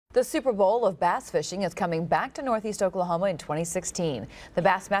The Super Bowl of bass fishing is coming back to Northeast Oklahoma in 2016. The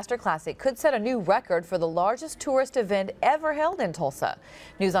Bassmaster Classic could set a new record for the largest tourist event ever held in Tulsa.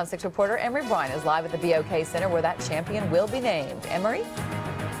 News on 6 reporter Emery Bryan is live at the B.O.K. Center where that champion will be named. Emery?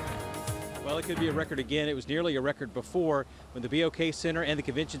 Well, it could be a record again. It was nearly a record before when the B.O.K. Center and the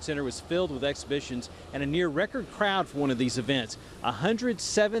Convention Center was filled with exhibitions and a near record crowd for one of these events.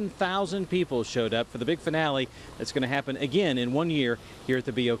 107,000 people showed up for the big finale that's going to happen again in 1 year here at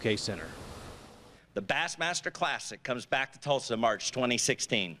the B.O.K. Center. The Bassmaster Classic comes back to Tulsa March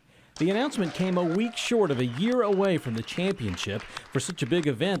 2016. The announcement came a week short of a year away from the championship. For such a big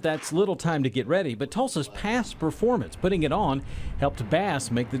event, that's little time to get ready, but Tulsa's past performance, putting it on, helped Bass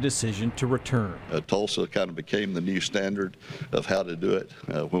make the decision to return. Tulsa kind of became the new standard of how to do it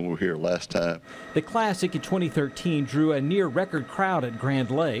when we were here last time. The Classic in 2013 drew a near record crowd at Grand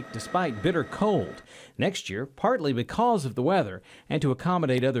Lake despite bitter cold. Next year, partly because of the weather and to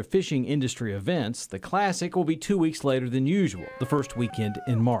accommodate other fishing industry events, the Classic will be 2 weeks later than usual, the first weekend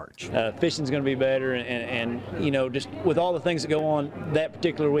in March. Fishing's going to be better, and you know, just with all the things that go on that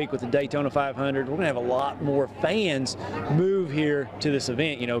particular week with the Daytona 500, we're going to have a lot more fans move here to this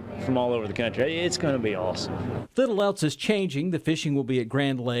event, you know, from all over the country. It's going to be awesome. Little else is changing. The fishing will be at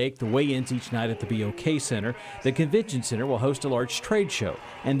Grand Lake, the weigh-ins each night at the B.O.K. Center. The Convention Center will host a large trade show,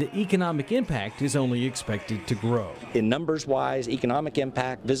 and the economic impact is only expected to grow. In numbers-wise, economic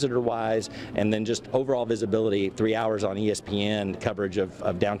impact, visitor-wise, and then just overall visibility, 3 hours on ESPN coverage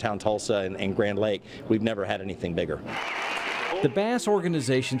of downtown Tulsa and Grand Lake, we've never had anything bigger. The Bass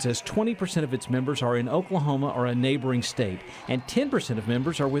organization says 20% of its members are in Oklahoma or a neighboring state, and 10% of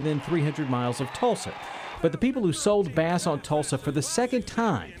members are within 300 miles of Tulsa. But the people who sold Bass on Tulsa for the second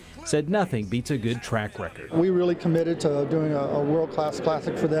time said nothing beats a good track record. We really committed to doing a world-class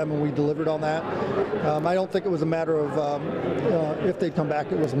classic for them, and we delivered on that. I don't think it was a matter of if they'd come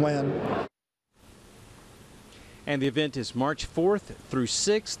back, it was when. And the event is March 4th through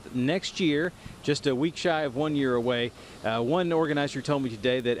 6th next year, just a week shy of 1 year away. One organizer told me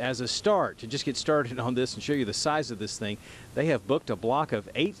today that as a start, to just get started on this and show you the size of this thing, they have booked a block of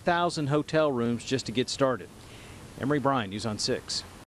 8,000 hotel rooms just to get started. Emery Bryan, News on 6.